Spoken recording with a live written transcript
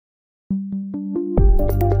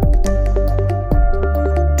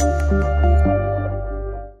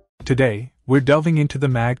Today, we're delving into the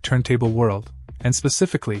mag turntable world, and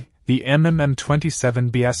specifically, the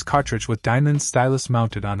M27BS Cartridge with diamond stylus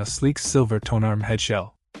mounted on a sleek silver Tonearm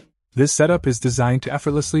headshell. This setup is designed to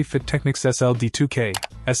effortlessly fit Technics D2K,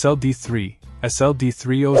 D3,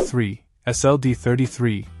 D303,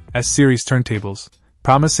 D303 S-series turntables,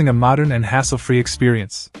 promising a modern and hassle-free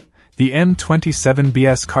experience. The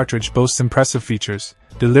M27BS Cartridge boasts impressive features,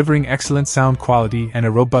 delivering excellent sound quality and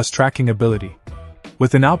a robust tracking ability.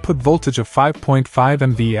 With an output voltage of 5.5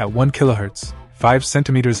 MV at 1 kHz, 5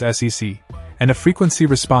 cm SEC, and a frequency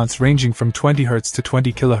response ranging from 20 Hz to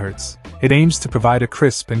 20 kHz, it aims to provide a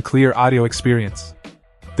crisp and clear audio experience.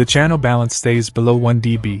 The channel balance stays below 1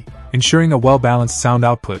 dB, ensuring a well-balanced sound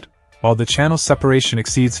output, while the channel separation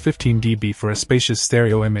exceeds 15 dB for a spacious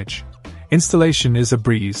stereo image. Installation is a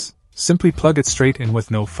breeze, simply plug it straight in with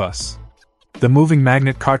no fuss. The moving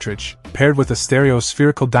magnet cartridge, paired with a stereo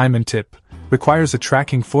spherical diamond tip, requires a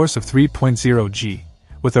tracking force of 3.0 G,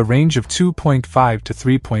 with a range of 2.5 to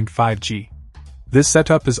 3.5 G. This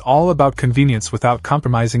setup is all about convenience without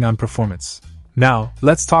compromising on performance. Now,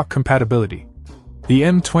 let's talk compatibility. The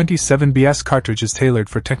M27BS cartridge is tailored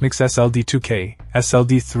for Technics D2K,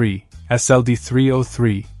 D3,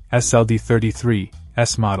 D303, D303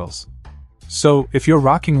 S models. So, if you're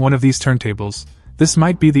rocking one of these turntables, this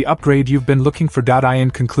might be the upgrade you've been looking for.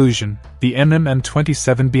 In conclusion, the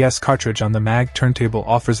M27BS cartridge on the mag turntable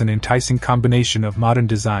offers an enticing combination of modern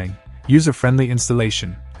design, user-friendly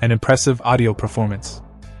installation, and impressive audio performance.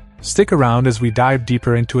 Stick around as we dive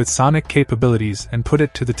deeper into its sonic capabilities and put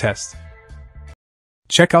it to the test.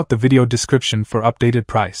 Check out the video description for updated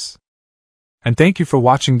price. And thank you for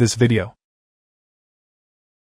watching this video.